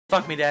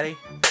Fuck me, daddy.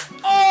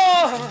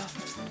 Oh!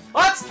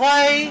 Let's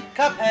play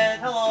Cuphead.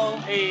 Hello.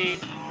 Hey.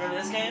 Remember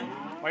this game?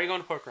 Why are you going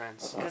to pork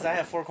rinds? Because I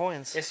have 4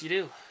 coins. Yes, you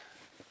do.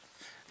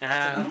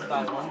 That's enough to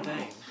buy one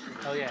thing.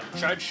 Oh yeah,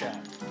 charge shot.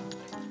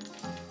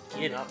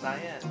 Get it. Nope, not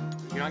yet.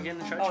 You're not getting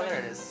the charge Oh, shot? there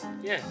it is.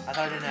 Yeah. I thought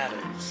I didn't have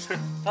it.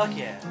 Fuck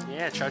yeah.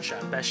 Yeah, charge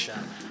shot. Best shot.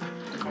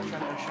 Charge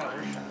shot, best shot,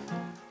 best shot.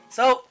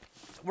 So,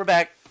 we're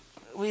back.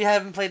 We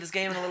haven't played this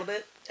game in a little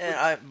bit.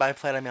 And by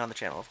played, I mean on the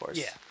channel, of course.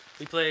 Yeah.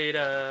 We played,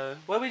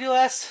 what did we do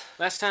last?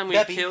 Last time we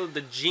Beppy. killed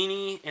the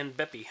genie and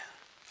Beppy.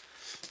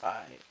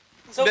 Alright.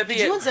 So, Beppy did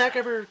you and Zach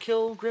ever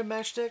kill Grim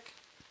Matchstick?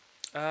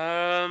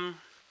 I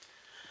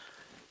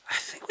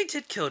think we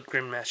did kill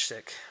Grim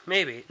Matchstick.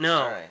 Maybe.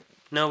 No. Alright.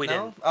 No, we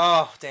didn't.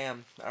 Oh,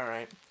 damn.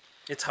 Alright.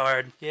 It's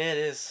hard. Yeah, it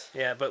is.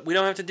 Yeah, but we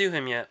don't have to do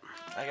him yet.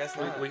 I guess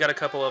not. We got a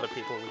couple other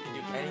people we can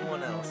do.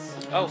 Anyone else?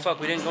 Oh,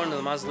 fuck. We didn't go into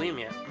the mausoleum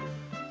yet.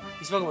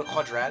 You spoken with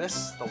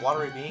Quadratus, the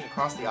watery being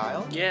across the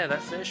aisle? Yeah,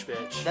 that fish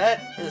bitch.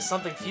 That is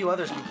something few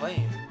others can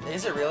claim.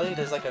 Is it really?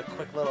 There's like a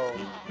quick little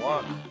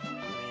walk. I mean,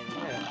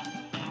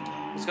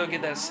 Yeah. Let's go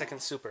get that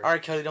second super.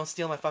 Alright, Cody, don't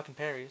steal my fucking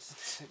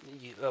parries.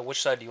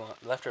 Which side do you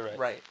want? Left or right?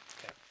 Right.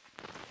 Okay.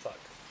 Fuck.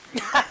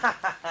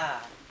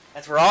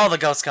 That's where all the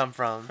ghosts come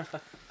from.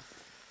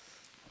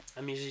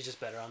 I'm usually just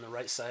better on the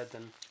right side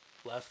than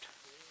left.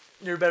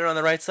 You're better on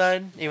the right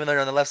side, even though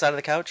you're on the left side of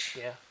the couch?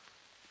 Yeah.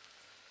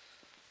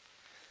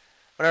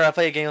 Whenever I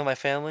play a game with my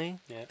family,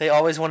 they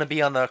always want to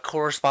be on the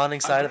corresponding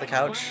side of the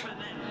couch.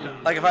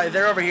 Like if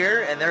they're over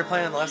here and they're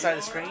playing on the left side of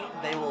the screen,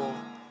 they will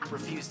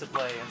refuse to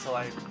play until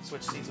I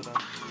switch seats with them.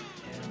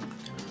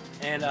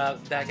 Yeah. And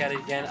back at it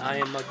again, I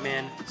am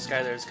Mugman,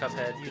 Skylar is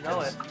Cuphead. You know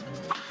it.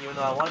 Even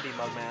though I want to be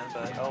Mugman,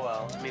 but oh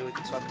well. I mean, we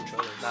can swap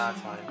controllers. Nah, it's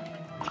fine.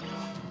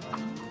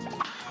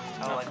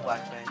 I don't like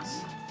black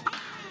things.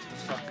 The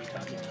fuck are you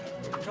talking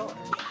about? Your controller.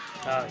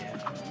 Oh, yeah.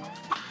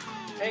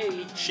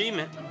 Hey,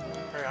 achievement.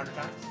 Parry 100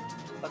 times?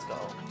 Let's go.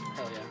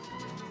 Hell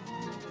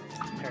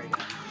yeah. Parry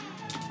gun.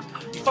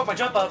 You fucked my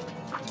jump up!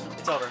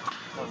 It's over.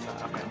 No, it's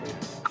not. Okay.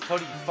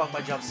 Cody, you fucked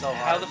my jump so hard.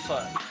 How the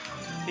fuck?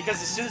 Because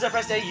as soon as I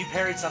pressed A, you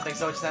parried something,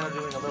 so it just ended up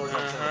doing a little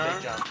jump instead of a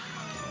big jump.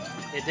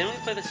 Yeah, didn't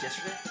we play this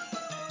yesterday?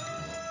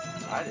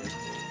 I did.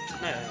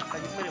 No, I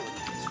thought you played it with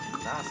me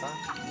yesterday. Nah, son.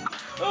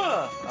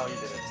 Oh, you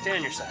did it. Stay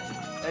on your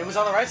side. It was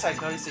on the right side,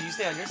 Cody, so you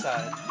stay on your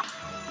side.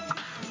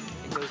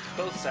 It goes to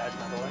both sides,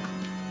 my boy.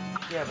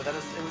 Yeah, but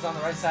it was on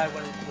the right side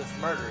when it was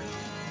murdered.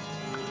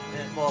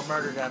 And, well,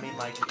 murdered, I mean,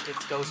 like,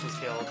 its ghost was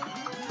killed.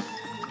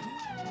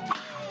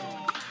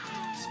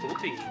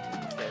 Spoopy.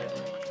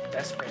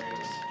 Best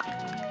parries.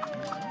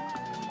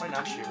 Why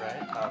not shoot,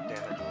 right? Oh,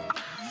 damn it.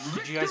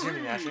 Did you guys hear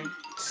me mashing?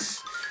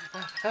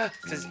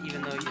 Because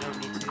even though you don't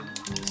need to,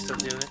 you still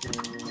do it.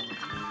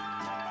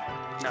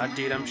 Nah,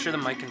 dude, I'm sure the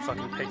mic can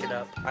fucking pick it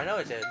up. I know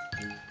it did.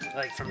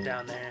 Like, from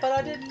down there. But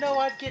I didn't know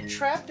I'd get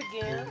trapped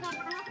again.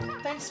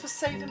 Thanks for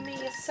saving me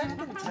a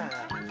second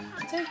time.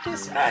 Take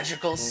this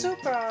magical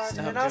super art,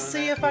 and I'll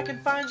see if I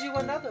can find you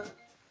another.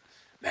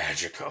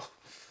 Magical.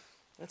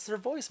 That's their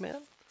voice,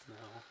 man. No.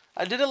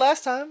 I did it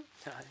last time.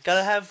 God.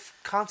 Gotta have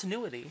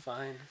continuity.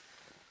 Fine.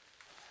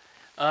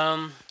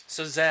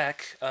 So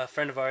Zach, a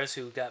friend of ours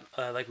who got,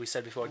 like we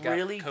said before, got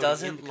really Cody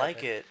doesn't into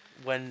like Cuphead. it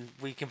when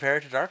we compare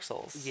it to Dark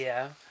Souls.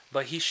 Yeah,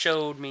 but he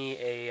showed me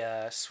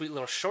a sweet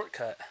little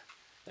shortcut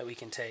that we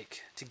can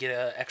take to get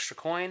an extra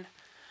coin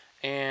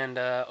and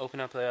open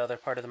up the other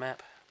part of the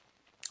map.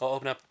 Well,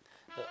 open up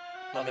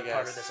the other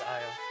part of this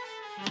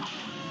aisle.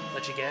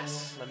 Let you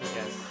guess? Let me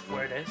guess.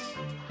 Where it is?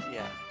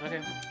 Yeah.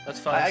 Okay, let's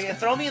follow.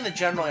 Throw me in the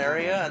general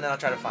area, and then I'll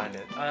try to find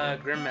it.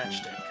 Grim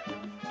Matchstick.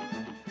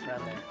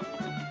 Around there.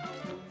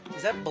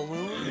 Is that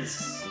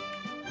balloons?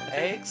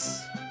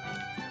 Eggs?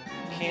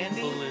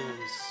 Candy?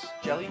 Balloons.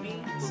 Jelly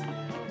beans?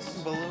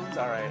 Balloons. Balloons?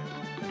 Alright.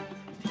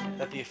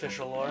 That the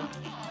official lore?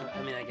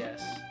 I mean, I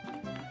guess.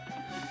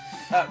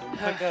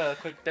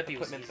 Quick Beppy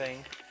was equipment easy.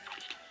 thing.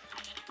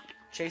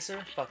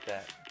 Chaser? Fuck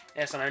that.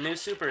 Yes, and our new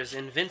super is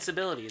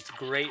Invincibility. It's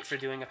great for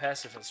doing a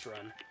pacifist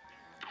run.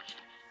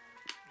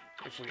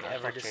 If we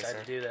ever decide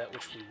to do that,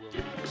 which we will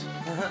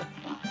not.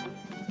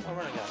 Oh,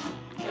 run a gun.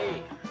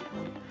 Hey.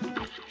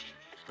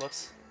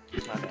 Whoops.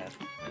 My bad.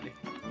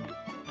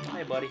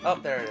 Hey, buddy. Oh,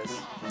 there it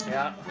is.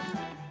 Yeah.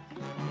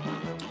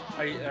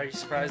 Are you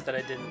surprised that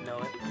I didn't know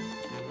it?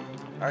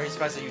 Are you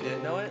surprised that you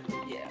didn't know it?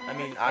 Yeah. I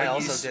mean, I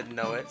also didn't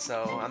know it,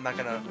 so I'm not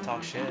gonna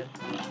talk shit.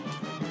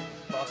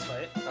 Boss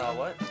fight.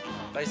 What?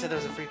 But you said there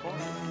was a free coin?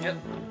 Yep.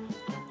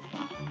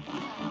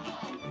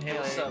 Hey,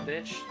 what's up,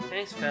 bitch?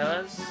 Thanks,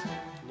 fellas.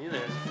 Knew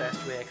there was a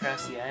fast way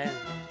across the island.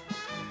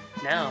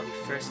 Now I'll be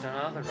first on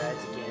all the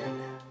rides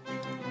again.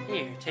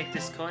 Here, take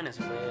this coin as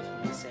a way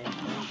of me saying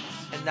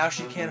thanks. And now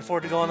she can't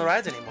afford to go on the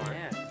rides anymore.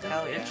 Yeah,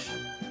 Hell bitch.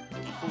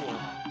 Fool.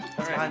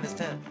 What's behind this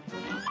tent?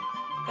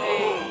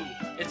 Hey!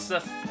 It's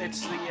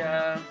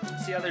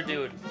the other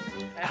dude.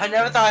 I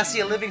never thought I'd see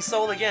a living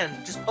soul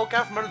again. Just poke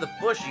out from under the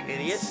bush, you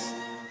idiot.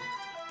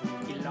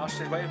 He lost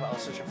his way while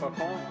searching for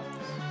coins.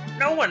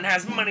 No one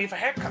has money for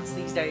haircuts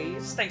these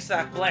days, thanks to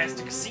that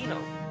blasted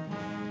casino.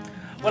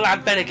 Well,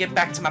 I'd better get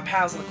back to my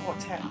pals in the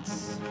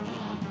Cortex.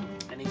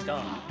 He's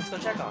gone. Let's go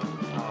check on him.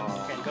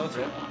 Can't go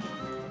through.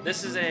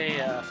 This is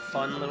a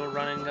fun little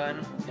run and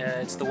gun.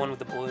 It's the one with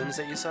the balloons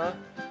that you saw.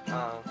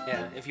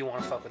 Yeah, if you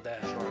want to fuck with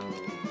that. Sure.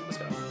 Let's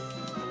go.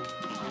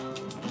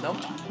 Nope.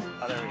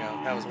 Oh, there we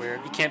go. That was weird.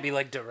 You can't be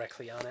like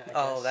directly on it.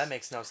 I guess. That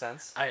makes no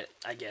sense. I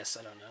guess,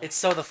 I don't know. It's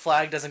so the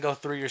flag doesn't go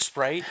through your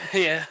Sprite.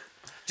 Yeah.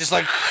 Just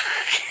like.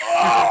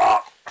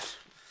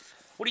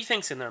 What do you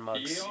think's in their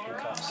mugs and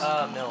cups?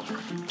 Milk.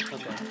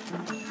 Okay.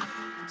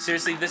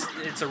 Seriously,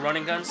 it's a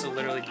running gun, so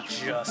literally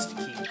just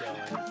keep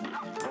going.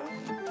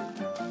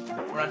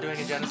 We're not doing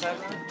a genocide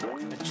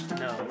run?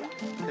 No.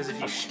 Because if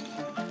you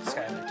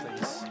Skyler,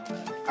 please.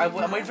 I'm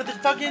waiting for the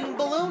fucking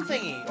balloon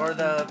thingy. Or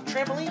the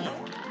trampoline.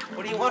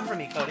 What do you want from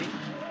me, Cody?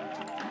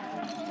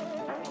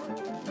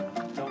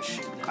 Don't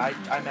shoot them.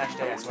 I mashed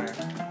A, I swear.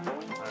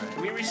 Alright.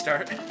 Can we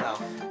restart? No.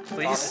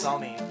 Please? It's all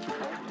me.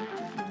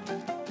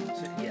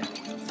 Yeah.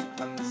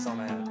 I'm so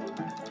mad.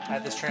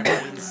 At this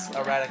trampoline's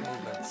erratic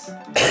movements.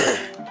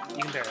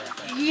 You can bear that.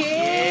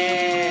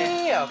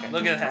 Yeah! Okay.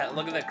 Look at that.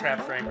 Look at that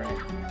crap frame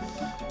rate.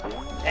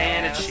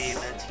 And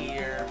achievement.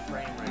 Tier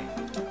frame rate.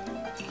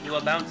 You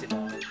a bouncy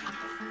ball.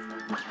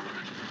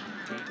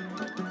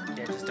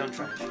 Yeah, just don't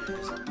try to shoot.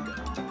 Just go.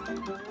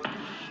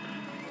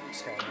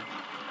 Skyler.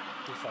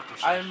 You fucked your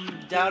shit. I'm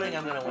doubting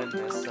I'm gonna win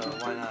this, so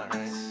why not,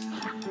 right?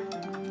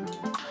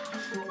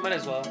 Might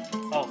as well.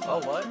 Oh, fuck. Oh,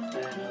 what? I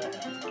didn't know that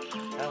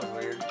happened. That was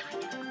weird.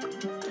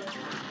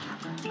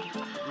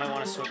 Might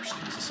want to switch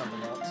to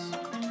something else.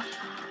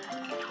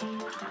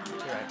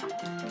 You're right.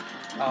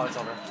 Oh, it's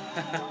over.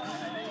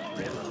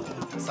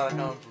 I saw it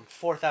coming from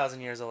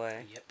 4,000 years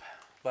away. Yep.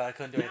 But I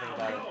couldn't do anything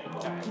about it.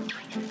 What are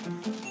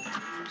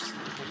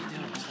you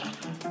doing?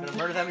 I'm gonna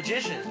murder that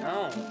magician.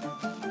 No.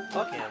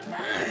 Fuck him.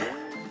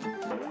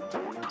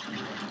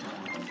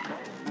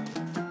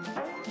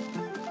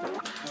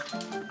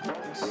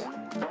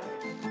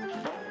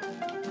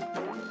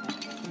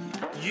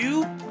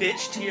 You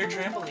bitch to your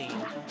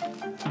trampoline.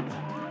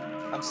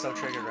 I'm so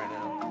triggered right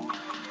now.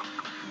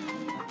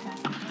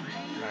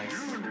 Nice.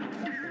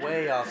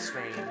 Way off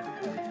screen.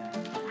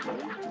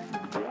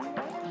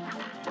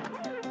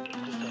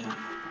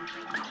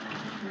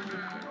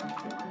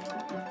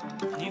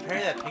 Can you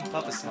parry that pink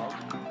puff of smoke?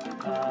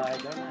 I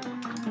don't know.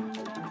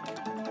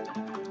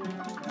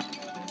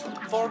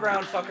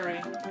 Foreground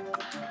fuckery.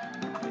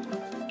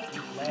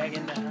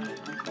 Lagging behind.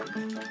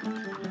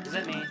 Is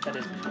that me? That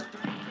is me.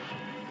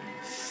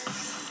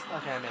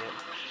 Okay, I made it.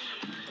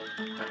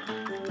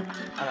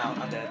 I'm out.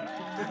 I'm dead.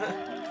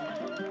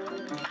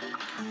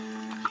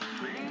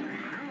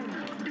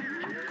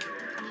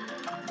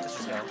 Let's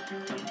just go.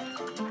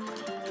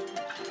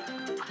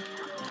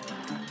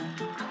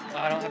 Oh, I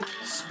don't have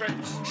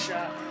sprint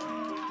shot.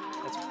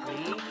 That's me?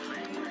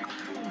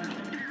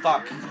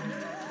 Fuck.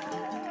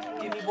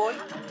 Give me, boy.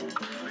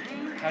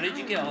 How did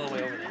you get all the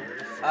way over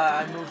there?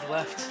 I moved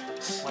left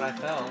when I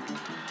fell.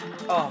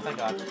 Oh, thank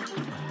God.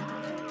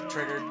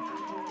 Triggered.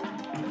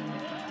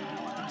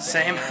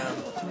 Same. Damn.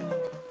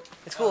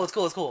 It's cool, it's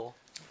cool, it's cool.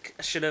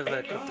 I should have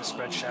cooked the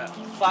spread shot.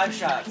 5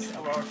 shots,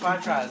 or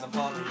 5 tries, I'm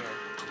calling it here.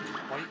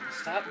 Why do you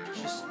stop?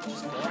 Just go.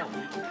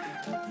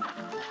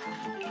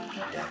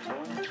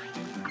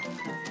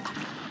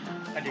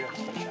 I do have a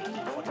spread shot. I'm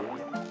fucking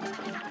idiot.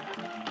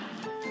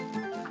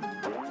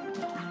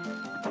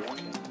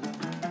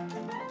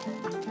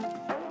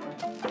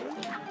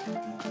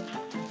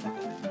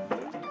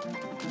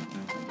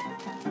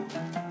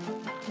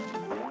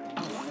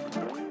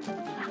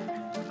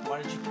 Why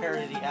did you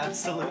carry the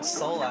absolute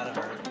soul out of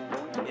her?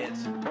 It.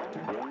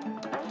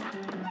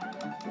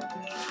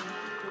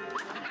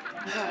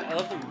 I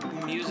love the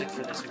music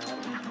for this map.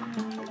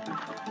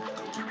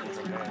 It's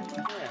okay.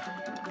 Yeah.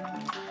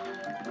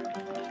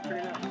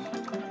 Pretty nice.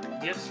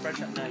 Do you have spread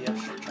shot? No, you have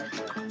charge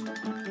shot.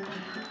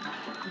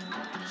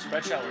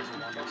 Spread shot was the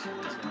one best for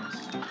these guys.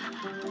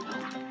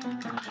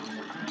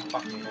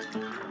 Fuck me.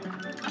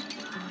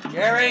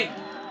 Gary!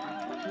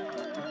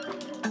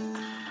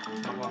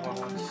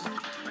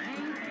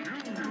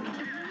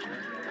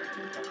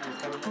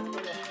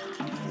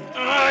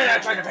 Oh, yeah, I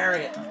tried to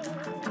parry it.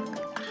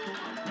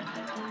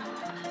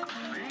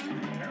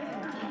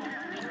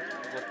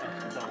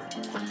 It's over.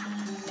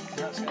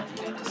 No, it's good.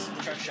 You got this.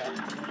 Charge shot.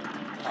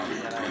 Oh,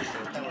 yeah, that works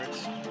too. That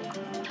works.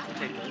 I'll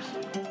take those.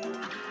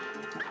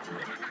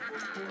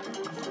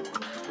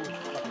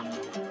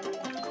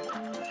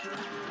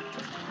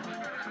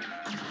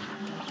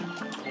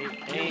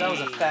 Hey. That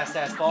was a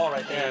fast-ass ball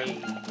right there. Hey.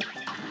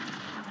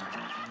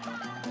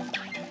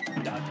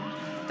 God.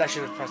 That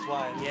should have pressed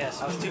Y.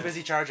 Yes. I was too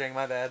busy charging,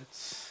 my bad.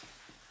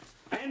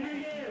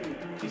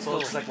 These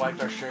fools just like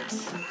wiped our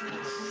shirts. I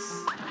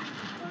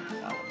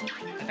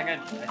think I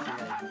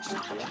just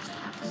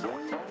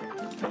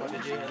What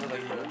did you? It looked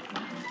like you would.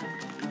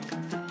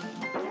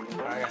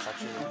 Alright, I gotta stop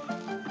shooting.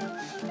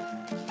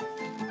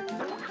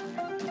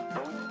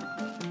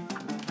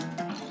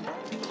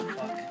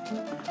 fuck.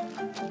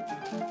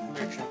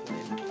 Very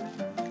trampoline.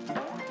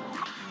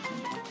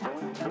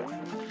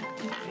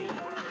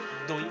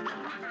 Doink.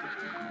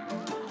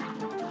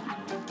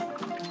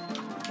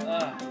 I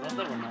love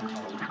that we're not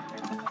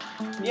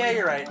talking. Yeah,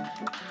 you're right.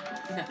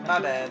 My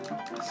bad.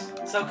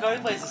 So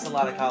Cody plays this a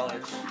lot at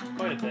college.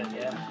 Quite a bit,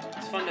 yeah.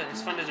 It's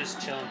fun to just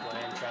chill and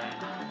play and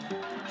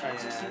try and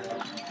succeed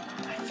at.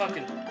 I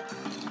fucking.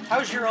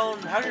 How's your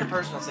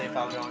personal save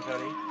file going,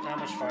 Cody? Not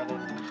much farther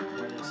than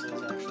where this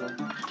is actually.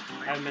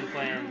 I haven't been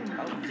playing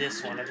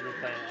this one. I've been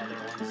playing other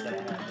ones that I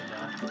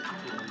have with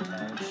people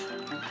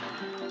in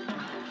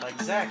college. Like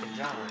Zach and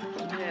John.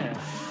 Yeah.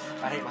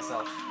 I hate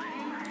myself. I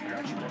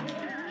got you, boy.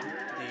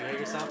 Do you hate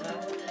yourself now?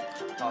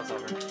 Oh, it's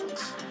over.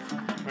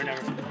 We're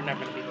never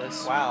gonna beat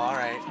this. Wow. All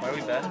right. Why are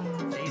we bet?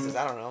 Jesus,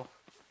 I don't know.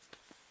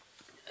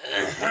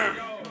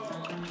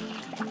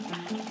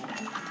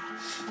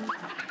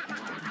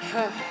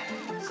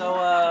 So I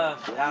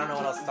don't know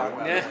what else to talk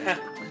about. Yeah.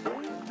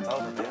 It's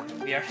over, man.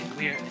 We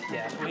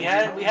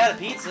had a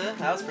pizza.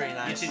 That was pretty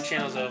nice. YouTube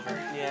channel's over.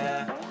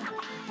 Yeah.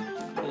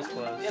 Pool's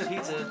closed. We had a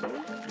pizza.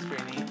 It's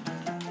pretty neat.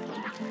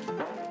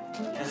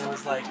 And it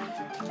was like,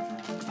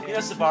 you know,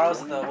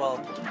 Sbarro's at the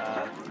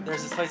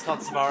there's this place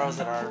called Sbarro's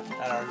at our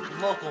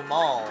local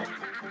mall,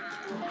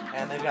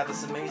 and they've got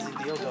this amazing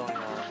deal going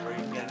on where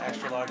you can get an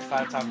extra large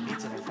 5-top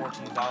pizza for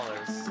 $14.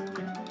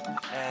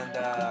 And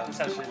it's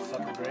actually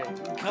fucking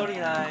great. Cody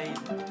and I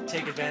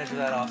take advantage of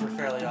that offer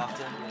fairly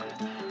often.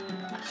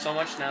 Yeah. So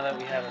much now that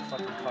we have a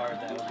fucking card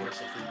that will get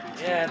us a free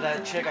pizza. Yeah,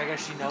 that chick, I guess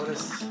she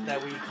noticed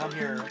that we come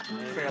here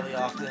fairly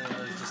often and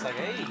was just like,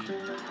 hey,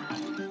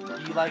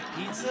 you like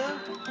pizza?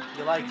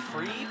 You like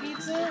free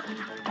pizza?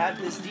 Have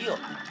this deal.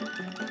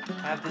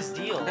 Have this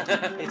deal.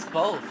 It's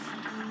both.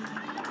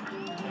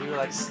 And we were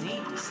like,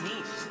 sneak.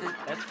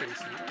 That's pretty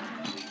sneak.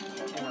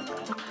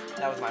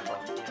 That was my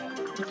fault. Yeah.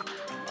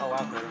 Oh,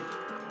 wow, Cody.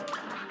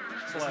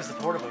 Supposed to be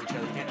supportive of each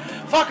other. You can't.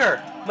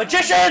 Fucker!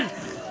 Magician!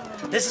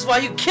 This is why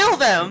you kill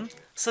them,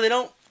 so they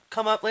don't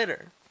come up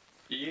later.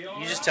 You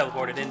just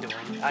teleported into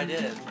him. I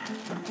did.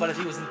 But if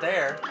he wasn't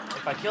there,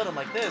 if I killed him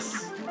like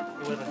this,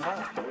 it would have been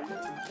fine.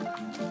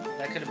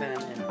 That could have been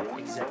an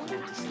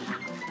executive decision.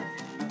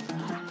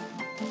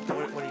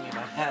 What do you mean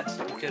by that?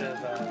 You could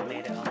have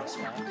made it on the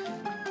spot.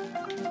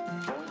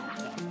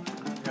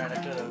 Right, I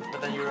could have. But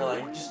then you were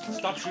like, just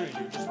stop shooting,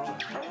 dude. Just run.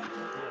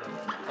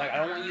 Yeah. Like, I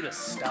don't want you to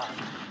stop.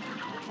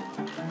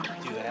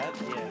 Do that?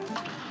 Yeah.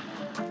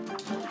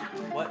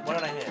 What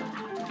did I hit?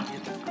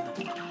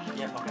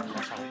 Yeah, okay,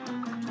 that's fine.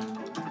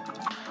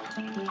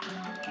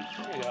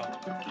 There you go.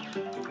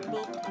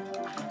 Boop.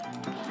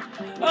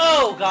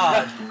 Oh,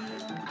 God!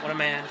 What a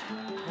man.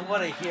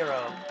 What a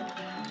hero.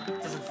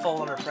 Doesn't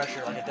fall under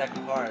pressure like a deck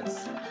of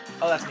cards.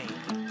 Oh, that's me.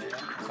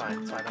 It's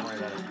fine, don't worry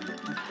about it.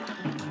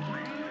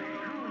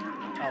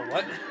 Oh,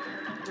 what?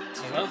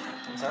 Hello?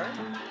 I'm sorry?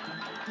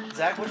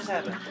 Zach, what just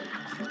happened?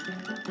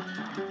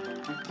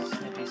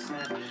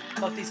 Snappy.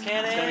 Fuck these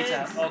cannons!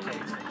 It's gonna be okay.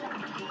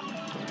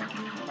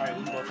 Alright,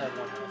 we both have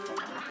one health.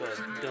 Good.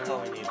 That's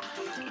all we need.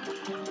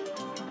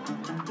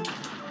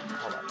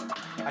 Hold up.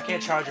 I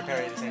can't charge or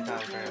parry at the same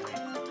time, apparently.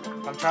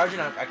 If I'm charging,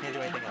 I can't do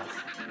anything else.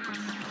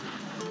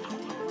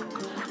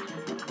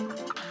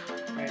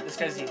 Alright, this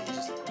guy's easy.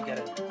 You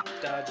gotta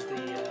dodge the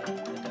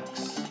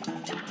ducks.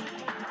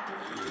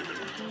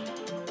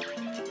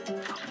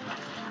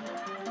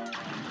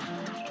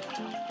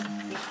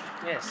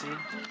 Yeah, see?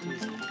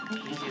 Easy.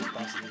 Easy as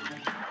possible.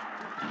 It's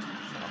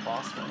not a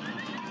boss, though.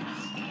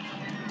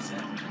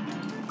 Exactly.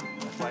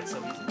 That's why it's so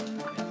easy.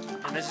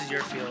 And this is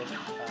your field.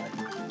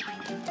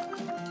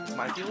 It's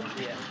my field?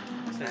 Yeah.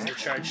 Because the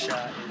charge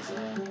shot is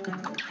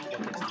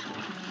what gets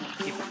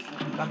you.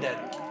 I'm dead.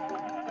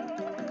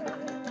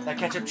 That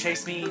ketchup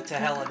chased me to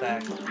hell and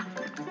back. You're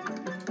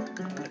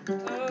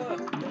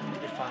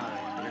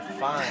fine. You're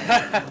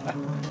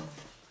fine.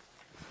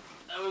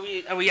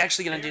 Are we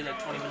actually gonna do like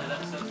 20-minute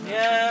episodes?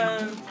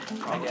 Yeah,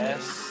 I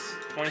guess.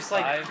 25.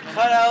 Like,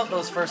 cut out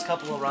those first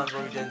couple of runs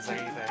where we didn't say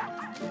anything.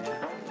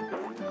 Yeah.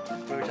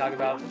 We were talking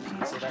about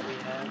pizza that we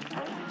had.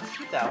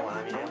 Keep that one.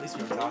 I mean, at least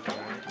we were talking,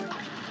 right?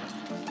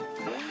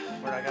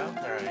 Where'd I go?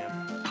 There I am.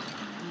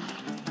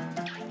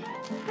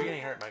 You're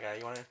getting hurt, my guy.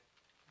 You wanna?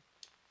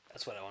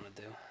 That's what I want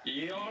to do.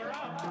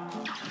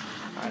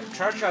 Alright,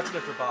 charge shot's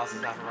good for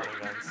bosses, not for running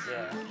guns.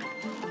 Yeah.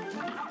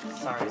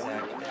 Sorry,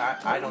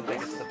 Zach. I don't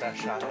think it's the best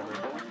shot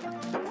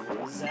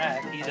ever.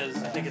 Zach, he does.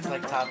 I think it's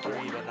like top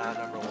 3, but not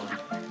number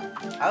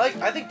 1.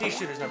 I think pea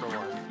shooter's number 1.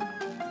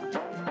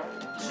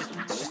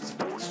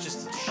 It's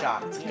just a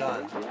shot. It's a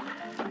gun.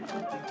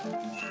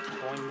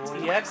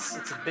 EX,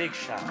 it's a big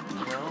shot.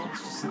 You know,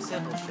 it's just some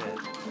simple shit.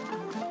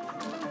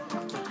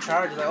 The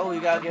charge is like, oh,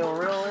 you gotta get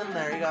real in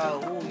there. You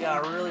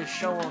gotta really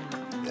show them.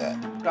 Yeah.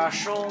 Gotta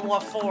show them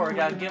what for. You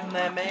gotta give them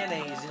that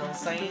mayonnaise. You know what I'm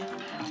saying?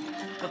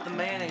 Put the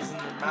mayonnaise in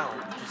their mouth.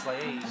 Just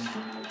like, hey.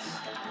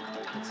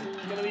 It's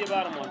gonna be a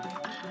bottom one.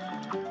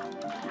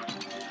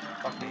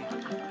 Fuck me.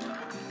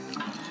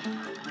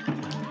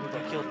 You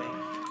killed me.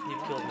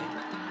 You've killed me.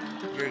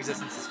 Your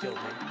existence has killed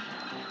me.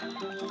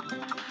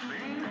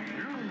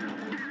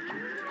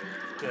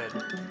 Good.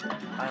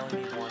 I only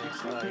need 1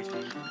 HP.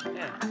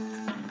 Yeah.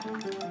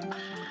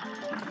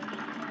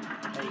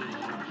 Hey.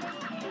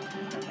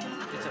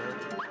 It's over.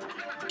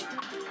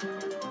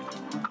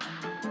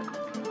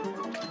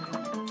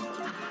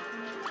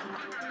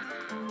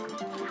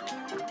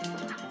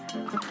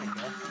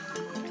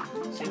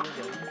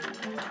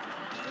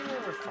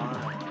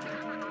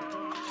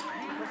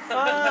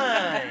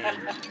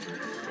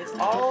 It's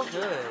all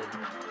good.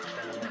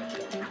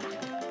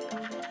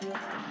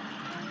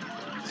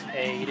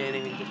 Hey, you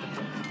didn't even get the...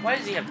 Why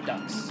does he have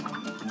ducks?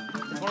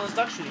 It's one of those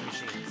duck shooting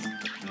machines.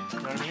 You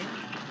know what I mean?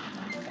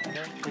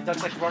 Kinda. The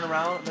ducks like run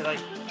around.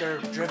 They're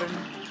driven,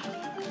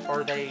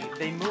 or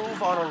they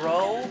move on a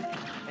row,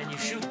 and you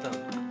shoot them.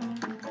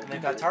 And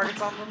they've got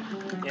targets on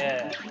them.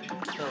 Yeah.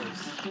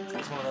 Those.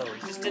 It's one of those.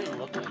 Just didn't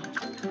look like...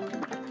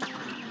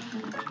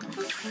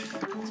 It's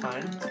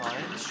fine. It's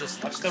fine. It's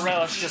just Watch the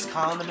relish. just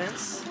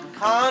condiments.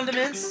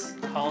 Condiments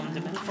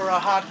Condiment. for a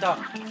hot dog.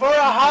 For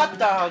a hot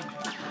dog.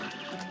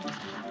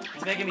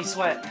 It's making me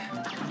sweat.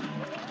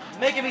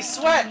 Making me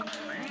sweat.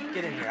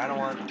 Get in here. I don't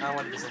want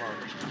this alone.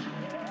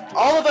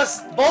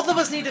 Both of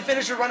us need to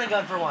finish a running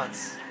gun for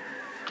once.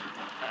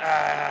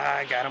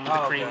 I got him with the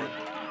cream.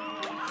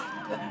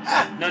 Good.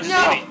 No, just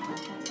No! leave me.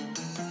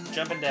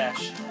 Jump and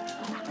dash.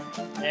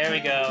 There we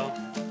go.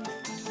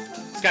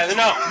 Skyler,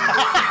 no!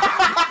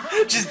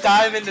 Just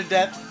dive into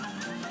death.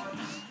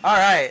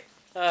 Alright.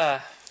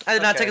 That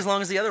did not Okay. take as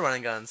long as the other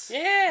running guns.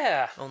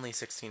 Yeah! Only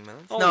 16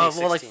 minutes. Only No,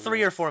 well, like 16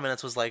 3 or 4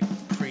 minutes was like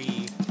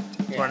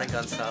pre-running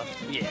gun stuff.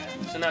 Yeah,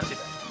 so not too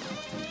bad.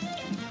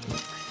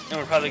 And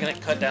we're probably gonna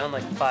cut down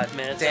like 5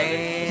 minutes.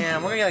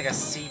 Damn, we're gonna get like a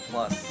C+.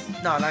 No,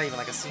 not even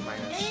like a C-.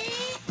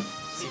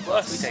 C+.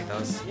 We take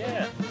those.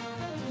 Yeah.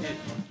 Dude.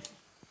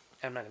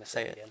 I'm not gonna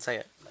say it again. Say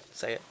it.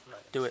 Say it. I'm not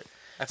gonna Do it.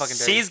 I fucking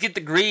dare C's get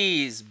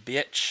degrees,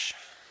 bitch.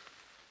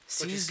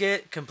 C's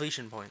get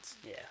completion points.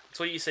 Yeah. That's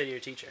what you say to your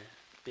teacher.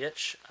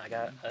 Bitch, I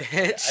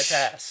Bitch.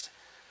 passed.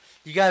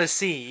 You got a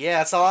C. Yeah,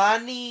 that's all I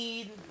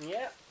need.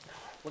 Yeah.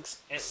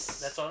 That's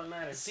all that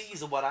matters.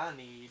 C's are what I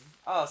need.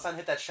 Oh, it's time to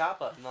hit that shop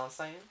button, you know what I'm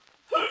saying?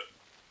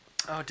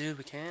 Oh, dude,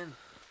 we can.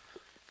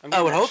 I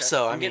would hope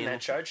so. I'm I getting mean-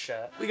 that charge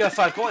shot. We got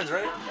 5 coins,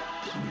 right?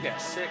 You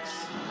got 6.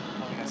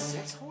 Oh, we got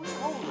 6 coins?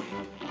 Holy.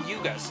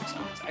 You got 6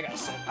 coins. I got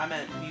 7. I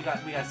meant we got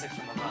 6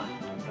 from the run.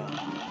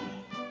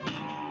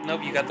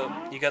 Nope, you got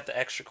the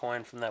extra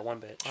coin from that one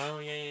bitch. Oh,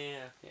 yeah.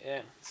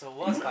 Yeah. So it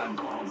was 5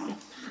 coins.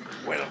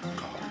 Welcome.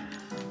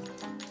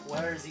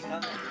 Where is he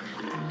coming?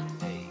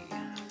 Hey.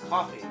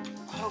 Coffee.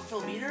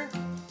 Autofill meter?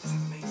 This is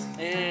amazing.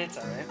 It's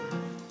alright.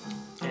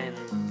 And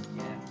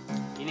yeah,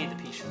 you need the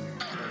pea sugar.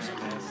 There's some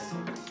nice.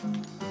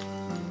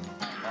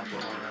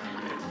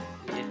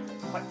 Yeah.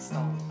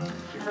 Whetstone.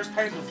 Your first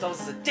parry move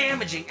those is a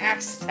damaging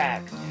axe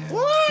attack.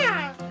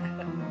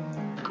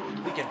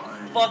 We can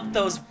fuck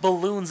those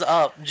balloons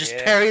up. Just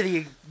Yeah.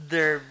 parry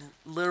their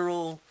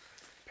literal...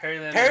 Parry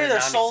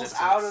their souls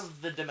out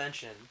of the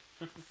dimension.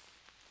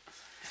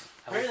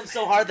 Parry them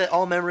so hard that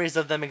all memories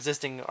of them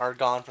existing are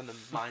gone from the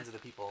minds of the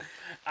people.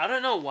 I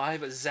don't know why,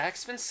 but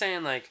Zach's been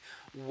saying like,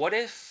 what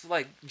if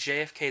like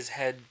JFK's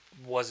head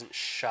wasn't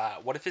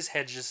shot? What if his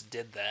head just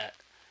did that?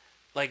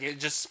 Like it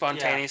just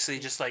spontaneously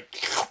just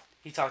like.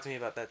 He talked to me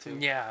about that too.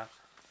 Yeah.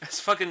 It's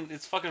fucking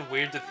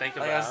weird to think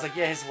about. Like, I was like,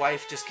 yeah, his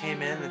wife just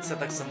came in and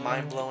said like some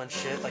mind-blowing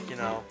shit, like, you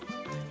know,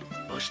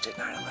 Bush did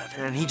 9/11,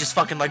 and he just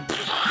fucking like,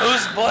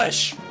 who's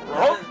Bush?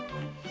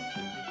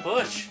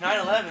 Bush,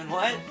 9/11,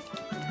 what?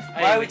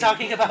 Hey, Why are we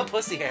talking about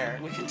pussy hair?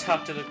 We can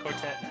talk to the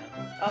quartet now.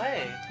 Oh,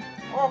 hey.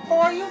 Oh,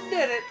 boy, you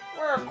did it.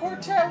 We're a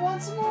quartet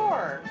once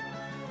more.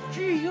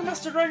 Gee, you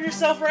must have run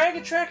yourself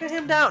ragged tracking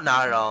him down.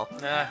 Not at all.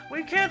 Nah.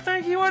 We can't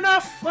thank you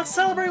enough. Let's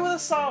celebrate with a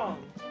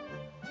song.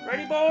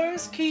 Ready,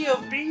 boys? Key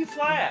of B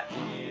flat.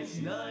 It's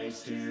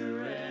nice to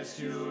rest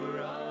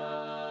your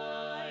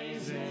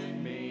eyes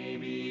and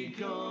maybe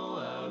go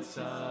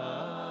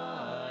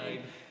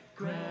outside.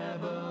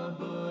 Grab a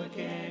book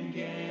and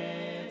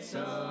get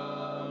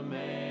some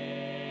air.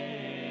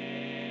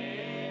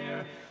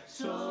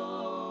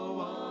 So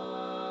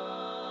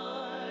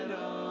what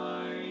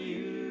are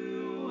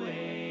you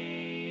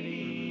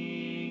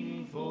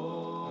waiting for?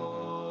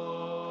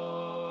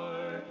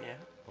 Yeah.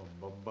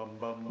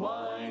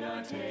 Why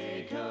not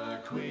take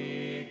a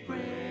quick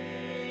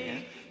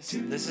break?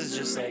 This is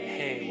just like,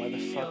 hey, why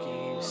the fuck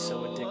are you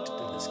so addicted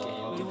to this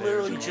game? You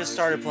literally just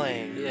started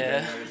playing.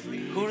 Yeah.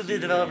 Who do the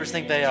developers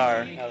think they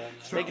are?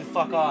 They can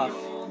fuck off.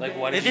 Like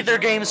what? They If think their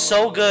game's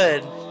so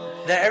good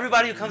that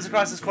everybody who comes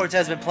across this quartet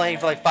has been playing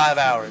for like 5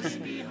 hours.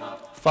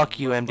 Fuck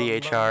you,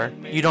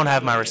 MDHR. You don't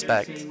have my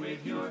respect.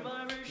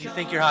 You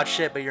think you're hot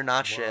shit, but you're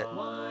not shit.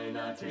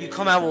 You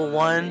come out with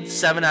 1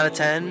 7 out of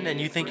 10, and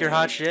you think you're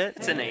hot shit?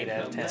 It's an 8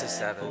 out of 10. It's a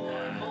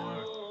 7.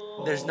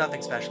 There's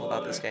nothing special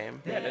about this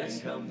game. Yeah, it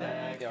is.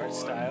 The art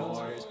style is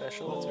very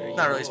special. It's very. It's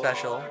not really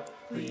special.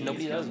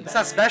 Nobody does it. It's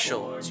not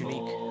special. It's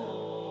unique.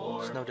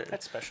 It's no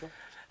That's special.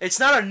 It's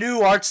not a new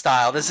art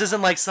style. This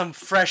isn't like some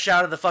fresh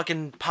out of the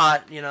fucking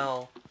pot, you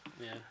know.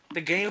 Yeah.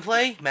 The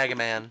gameplay, Mega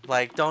Man.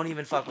 Like, don't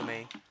even fuck with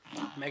me.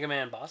 Mega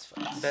Man boss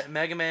fights.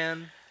 Mega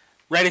Man.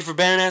 Ready for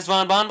Baroness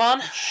Von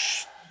Bonbon?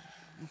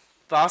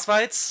 Boss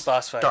fights?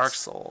 Boss fights. Dark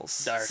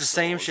Souls. Dark It's the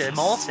same Souls. shit.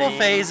 Multiple Same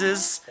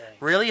phases, thing.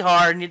 really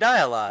hard, and you die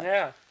a lot.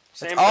 Yeah.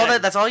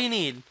 That's all you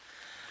need.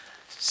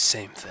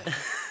 Same thing.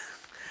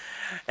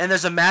 And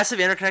there's a massive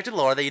interconnected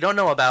lore that you don't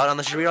know about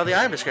unless you read all the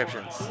item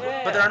descriptions.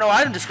 Yeah. But there are no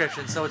item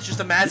descriptions, so it's just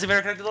a massive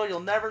interconnected lore you'll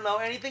never know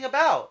anything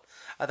about.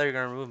 I thought you were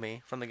going to remove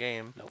me from the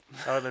game. Nope.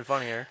 That would have been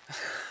funnier.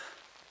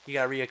 You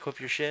got to re-equip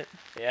your shit?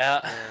 Yeah.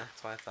 Yeah,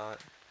 that's what I thought.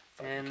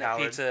 And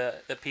Coward.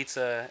 the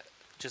pizza,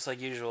 just like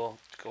usual,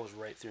 goes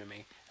right through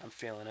me. I'm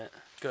feeling it.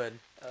 Good.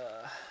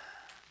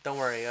 Don't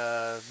worry,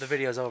 the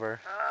video's over.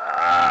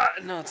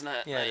 No, it's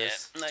not. Yeah, Not it yet.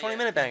 is. It's Not a 20 yet.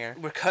 minute banger.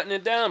 We're cutting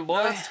it down,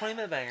 boy. No, it's a 20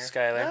 minute banger.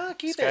 Skylar. No,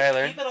 keep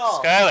Skylar. it. Keep it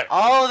all. Skylar.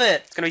 All of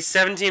it. It's gonna be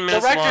 17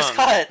 minutes Director's long.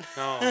 cut.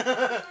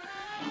 No.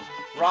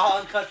 Raw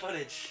uncut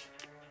footage.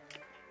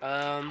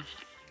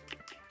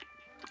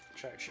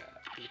 Shark shot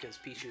because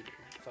pea shooter.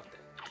 Fuck that.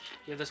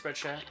 You have the spread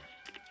shot?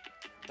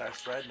 Dark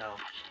spread? No.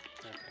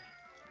 Okay.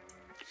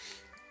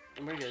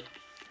 And we're good.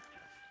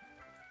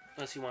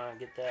 Unless you want to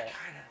get that.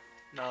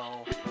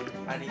 No.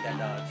 I need that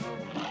dodge.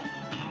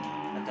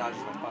 That dodge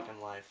is my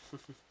fucking life.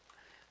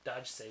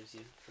 Dodge saves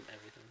you from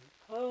everything.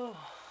 Oh.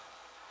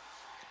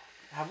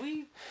 Have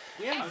we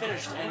haven't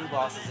finished any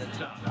bosses in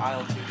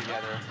Isle 2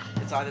 together.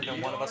 It's either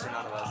been one of us or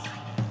none of us.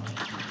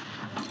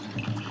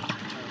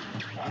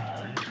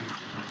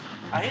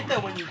 I hate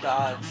that when you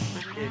dodge,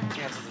 it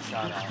cancels the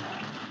shot out.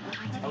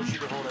 I wish you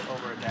could hold it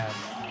over a dash.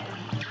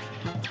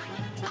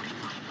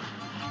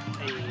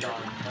 Hey,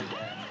 Darn. like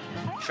that.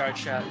 Shard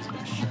shot is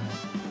best shot.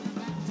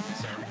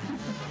 Sorry.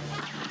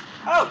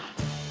 Oh!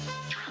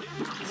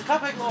 He's a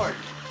Cuphead Lord!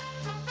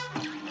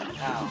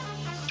 Ow.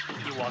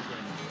 You walk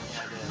right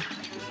Yeah, I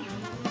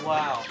did.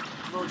 Wow.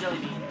 Little jelly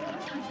bean.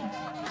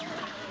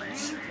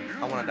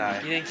 I wanna die.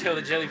 in. You didn't kill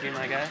the jelly bean,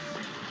 my guy.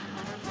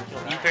 Kill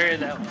that You one. parried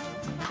that one.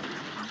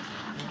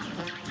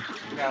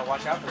 You gotta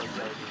watch out for those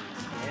jelly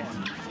beans. Yeah.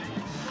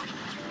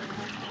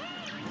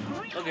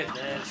 Look at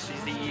this.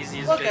 She's the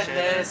easiest Look bitch at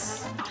ever.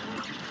 this!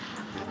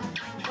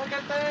 Look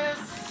at this!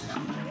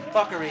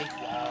 Fuckery.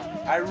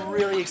 Wow. I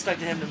really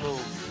expected him to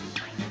move.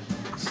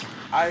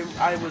 I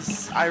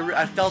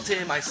felt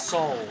it in my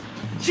soul.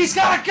 She's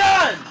got a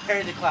gun!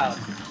 Parry the cloud.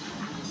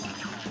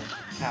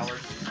 Coward.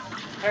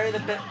 Parry the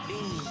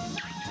bean.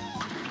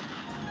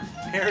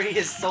 Parry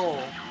his soul.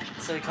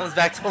 So he comes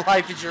back to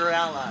life as your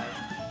ally.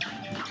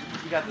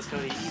 You got this,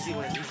 Cody. Easy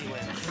wins, easy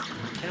wins.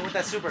 Hit him with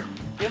that super.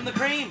 Give him the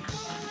cream!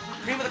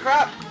 Cream of the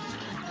crop!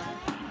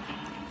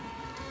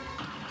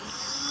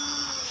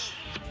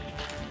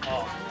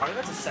 Oh, are we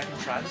about to second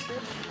try this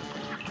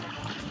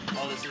bitch?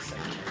 Oh, this is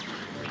second.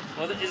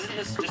 Well, isn't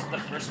this just the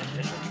first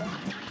official try?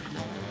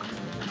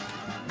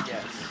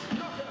 Yes.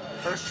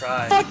 First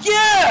try. Fuck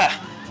yeah!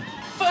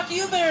 Fuck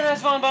you,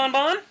 Baroness Von Bon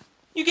Bon!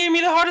 You gave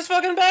me the hardest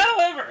fucking battle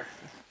ever!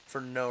 For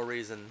no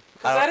reason.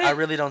 that I it?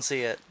 really don't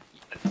see it.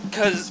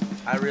 Cause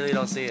I really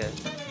don't see it.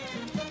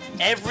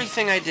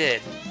 everything I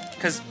did,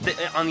 cause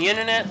on the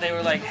internet they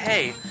were like,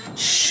 hey,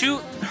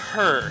 shoot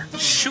her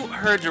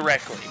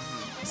directly.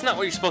 It's not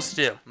what you're supposed to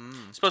do.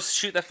 You're supposed to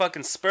shoot that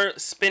fucking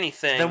spinny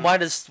thing. Then why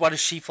does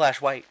she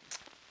flash white?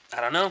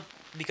 I don't know.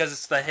 Because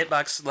it's the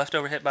hitbox,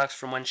 leftover hitbox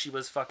from when she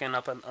was fucking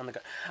up on the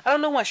gun. I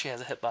don't know why she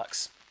has a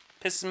hitbox.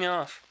 Pisses me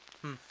off.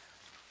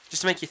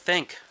 Just to make you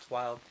think. It's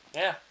wild.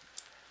 Yeah.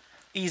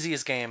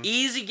 Easiest game.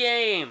 Easy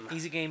game.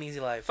 Easy game, easy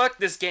life. Fuck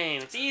this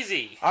game. It's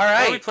easy. All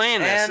right. Why are we playing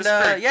this? And This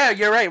is for, yeah,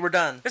 you're right. We're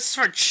done. this is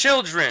for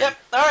children. Yep.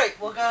 All right.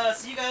 We'll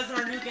see you guys in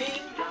our new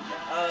game,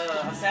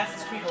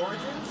 Assassin's Creed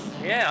Origins,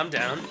 Yeah, I'm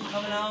down.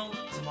 coming out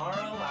tomorrow.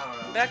 I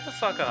don't know. Back the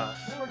fuck off.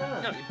 No, we're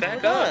done. No, you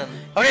back We're up. done.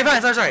 Okay,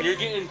 fine. Sorry. You're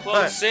getting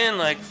close in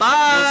like,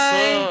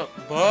 Bye.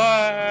 what's up?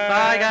 Bye.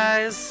 Bye,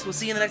 guys. We'll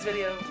see you in the next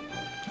video.